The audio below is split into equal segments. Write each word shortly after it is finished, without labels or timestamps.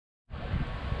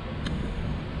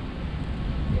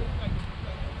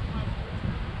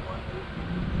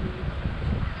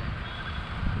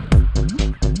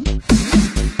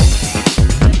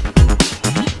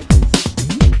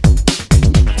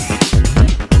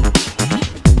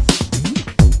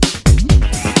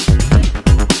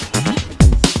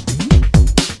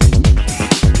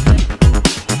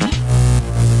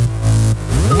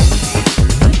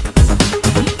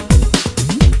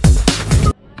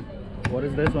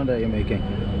one that you're making?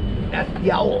 That's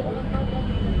the owl.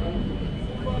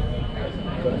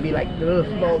 Gonna be like the little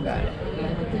small guy.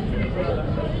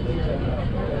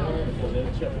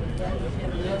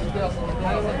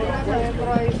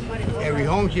 Every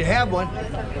home should have one.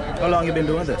 How long you been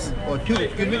doing this? Or two,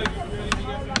 excuse me.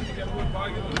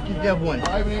 You have one.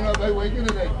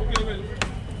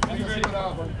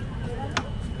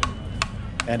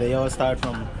 And they all start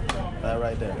from that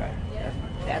right there. Right.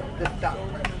 That's the stock.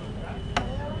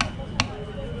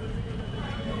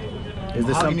 Is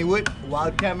this Mahogany wood,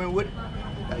 wild tamarind wood,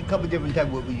 a couple different type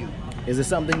of wood we use. Is it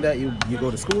something that you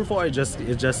go to school for, or it's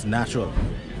just natural?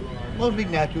 Mostly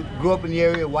natural. Grew up in the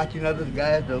area watching other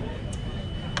guys, so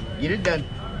get it done.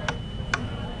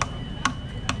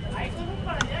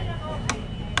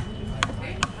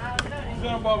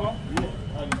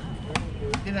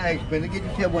 Then I explain it. Get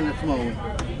yourself one of the small ones.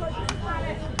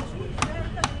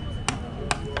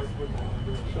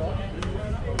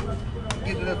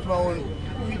 Get the small one.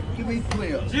 Give me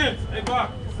 12. James, hey,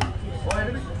 Bob.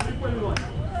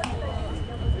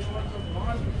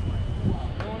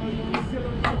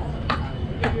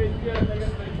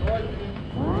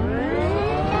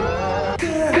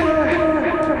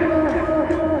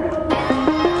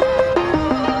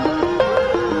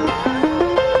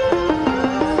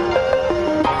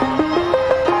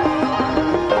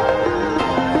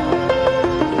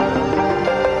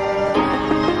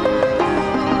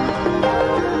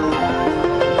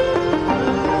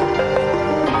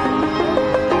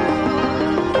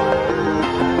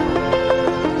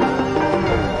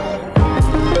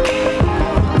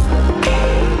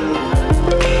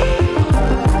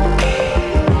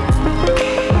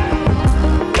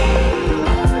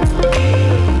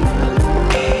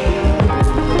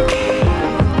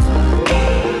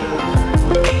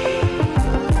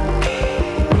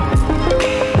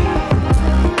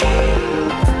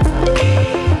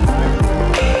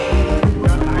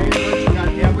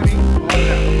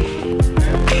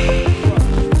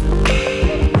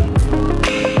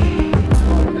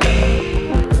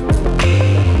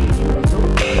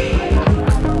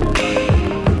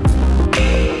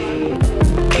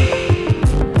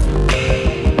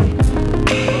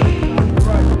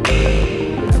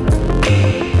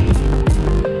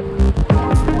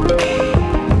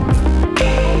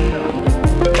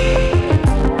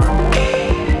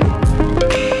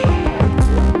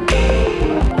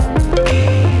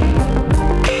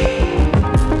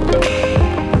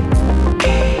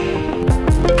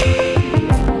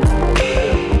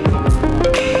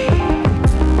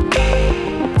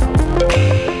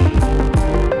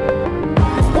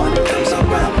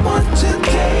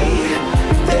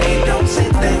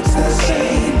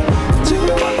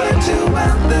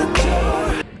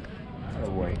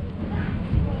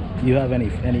 Do you have any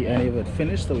of it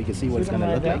finished so we can see what it's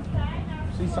gonna look like?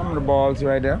 See some of the balls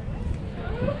right there?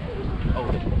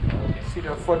 Oh, See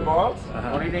the footballs?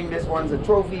 Only thing this one's a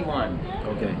trophy one.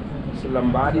 okay. It's a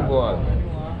Lombardi ball.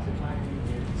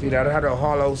 See that had a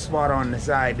hollow spot on the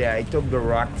side there. I took the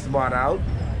rock spot out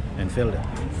And filled it.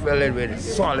 fill it with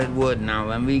solid wood. Now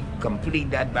when we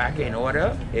complete that back in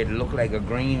order, it look like a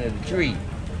green of the tree.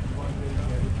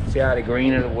 See how the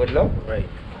green of the wood look? Right.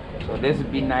 So this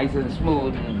would be nice and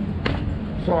smooth and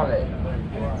solid.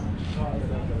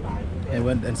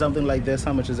 And something like this,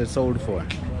 how much is it sold for?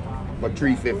 For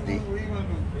 $350.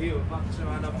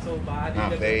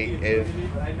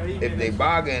 If they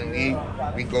bargain,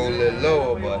 we go a little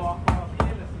lower, but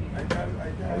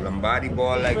a Lombardi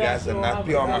ball like that's a not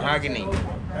pure mahogany.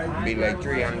 It'd be like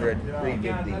 $300,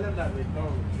 $350.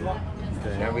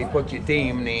 Okay. And we put your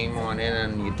team name on it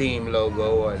and your team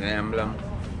logo or an emblem.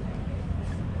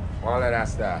 All of that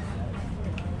stuff.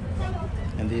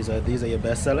 And these are your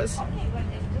best sellers?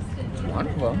 One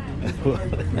of them.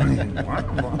 One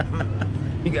of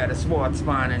them. You got a sports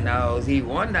man in the house, he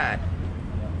won that.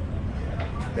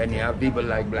 Then you have people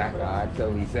like Black Art, so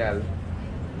we sell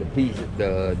the pieces,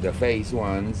 the face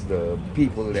ones, the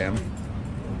people them.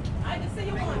 I can see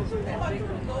you want 242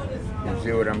 to go this. You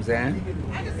see what I'm saying?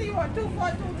 I can see you want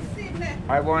 242 to sit there.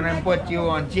 I want to put you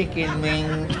on chicken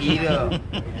wing either.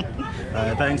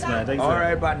 Thanks, man. Thanks. All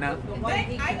right, partner. I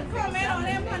can comment on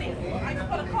that money. I can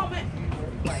put a comment.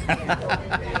 I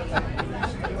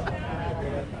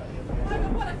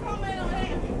can put a comment on that.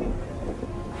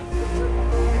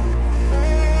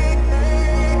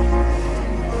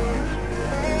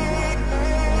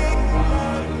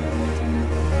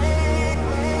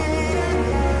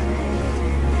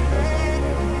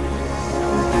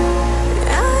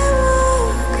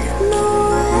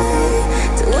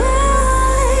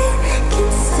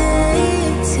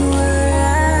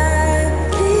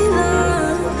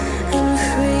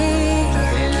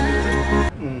 Free.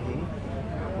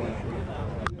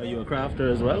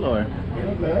 crafter as well, or?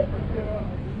 Yeah, man.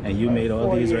 And you made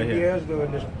all these right 48 here. years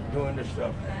doing this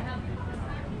stuff.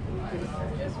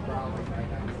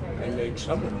 I made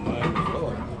some of them,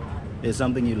 Lord. Is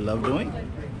something you love doing?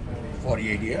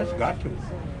 48 years, got to.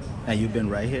 And you've been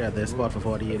right here at this spot for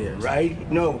 48 years. Right?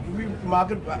 No,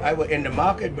 I was in the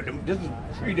market, but this is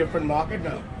 3 different markets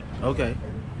now. Okay.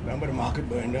 Remember the market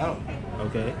burned down?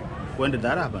 Okay. When did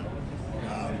that happen?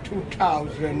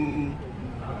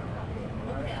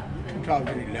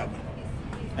 2011.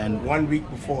 And 1 week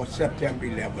before September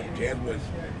 11th, Ted was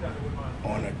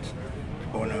on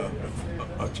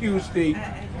a Tuesday.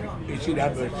 You see,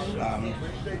 that was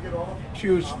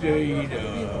Tuesday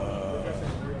the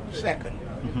 2nd.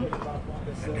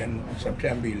 And then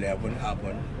September 11th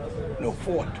happened, no,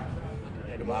 4th,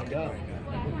 the market burned down.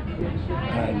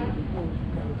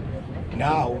 And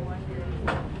now,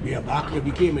 we are back here.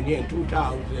 We came in here in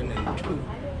 2002.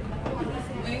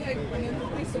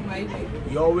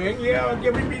 Your wing? Yeah,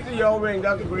 give me a piece of your wing.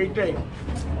 That's a great thing.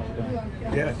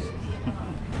 Yes.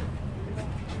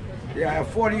 Yeah, I have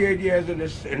 48 years in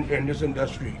this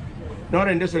industry. Not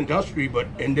in this industry, but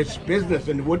in this business,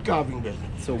 in the wood carving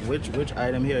business. so which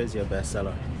item here is your best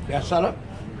seller? Best seller?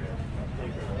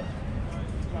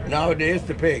 Nowadays,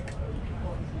 the pig.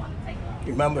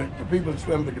 Remember, the people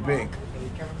swim with the pig.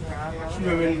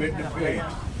 Swimming with the pig.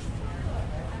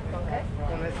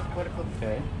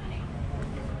 Okay.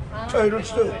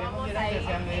 Turtles too.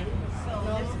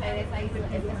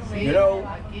 You know,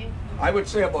 I would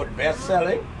say about best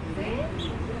selling,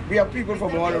 we have people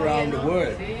from all around the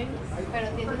world.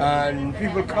 And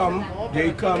people come,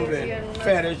 they come with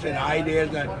fetish and ideas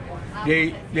that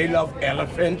they love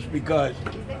elephants because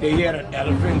they hear that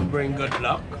elephants bring good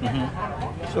luck.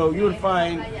 So you'll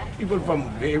find people from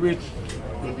various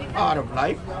part of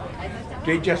life.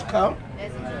 They just come.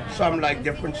 Some like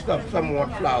different stuff. Some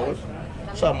want flowers.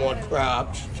 Some want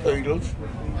crabs, turtles,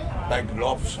 like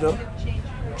lobster,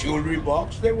 jewelry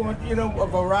box. They want, you know, a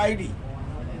variety.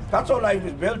 That's how life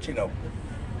is built, you know,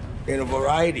 in a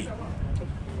variety.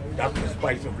 That's the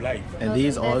spice of life. And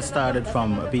these all started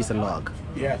from a piece of log.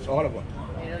 Yes, all of them.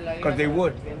 Because they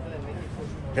would.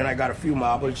 Then I got a few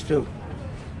marbles too.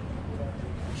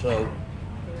 So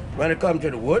when it comes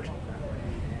to the wood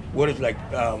is like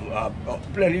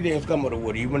plenty of things come with the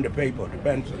wood, even the paper, the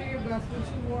pencil.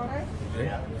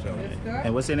 Yeah, so.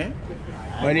 And what's your name?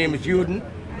 My name is Uden,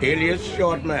 alias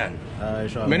Shortman,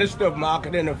 Sean. Minister of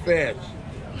Marketing Affairs.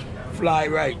 Fly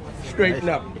right, straighten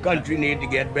up. The country need to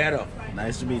get better.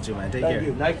 Nice to meet you, man. Take Thank care.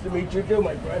 you. Nice to meet you too,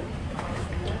 my friend.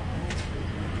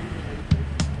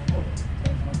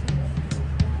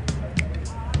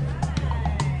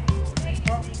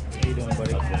 How you doing,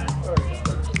 buddy?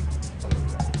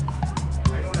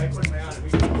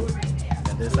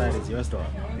 And this side is your store.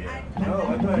 No,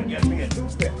 I'm trying to get me a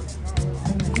toothpick.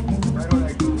 I don't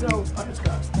like, no,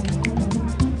 understand.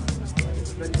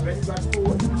 When you got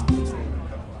food?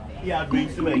 Yeah,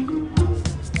 drinks to make.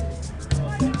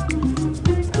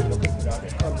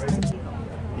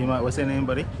 You might. What's your name,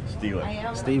 buddy?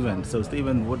 Steven. Steven. So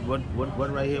Steven,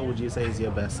 what right here would you say is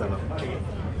your best seller?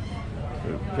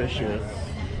 Fishes.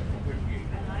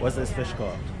 What's this fish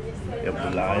called? You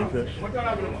have the lionfish.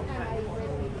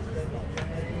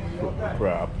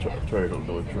 Crab, turtle,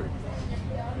 those 3.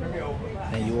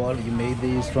 And you made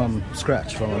these from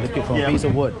scratch, from a piece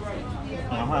of wood.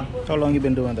 Uh-huh. How long you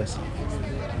been doing this?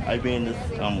 I've been this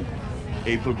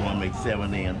April going to make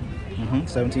 7 in.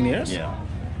 17 years? Yeah.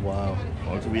 Wow.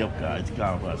 Also we have guys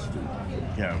carve us too.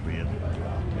 Caribbean.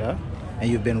 Yeah.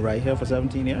 And you've been right here for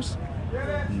 17 years?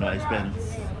 No, I spent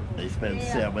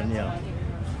 7 here.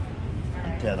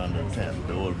 And 10 on the 10.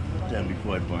 The old 10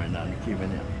 before it burned down. We came in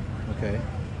here. Okay.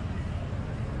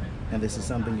 And this is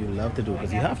something you love to do,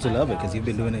 because you have to love it, because you've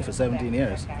been doing it for 17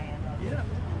 years. Yeah.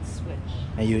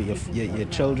 And your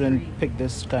children pick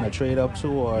this kind of trade up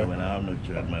too, or? When I have no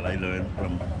children, I learned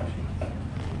from,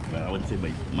 well, I wouldn't say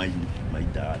my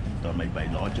dad, not my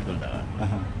biological dad.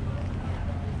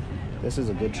 This is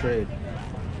a good trade.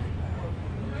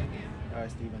 All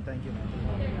right, Stephen, thank you,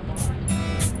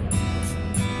 man.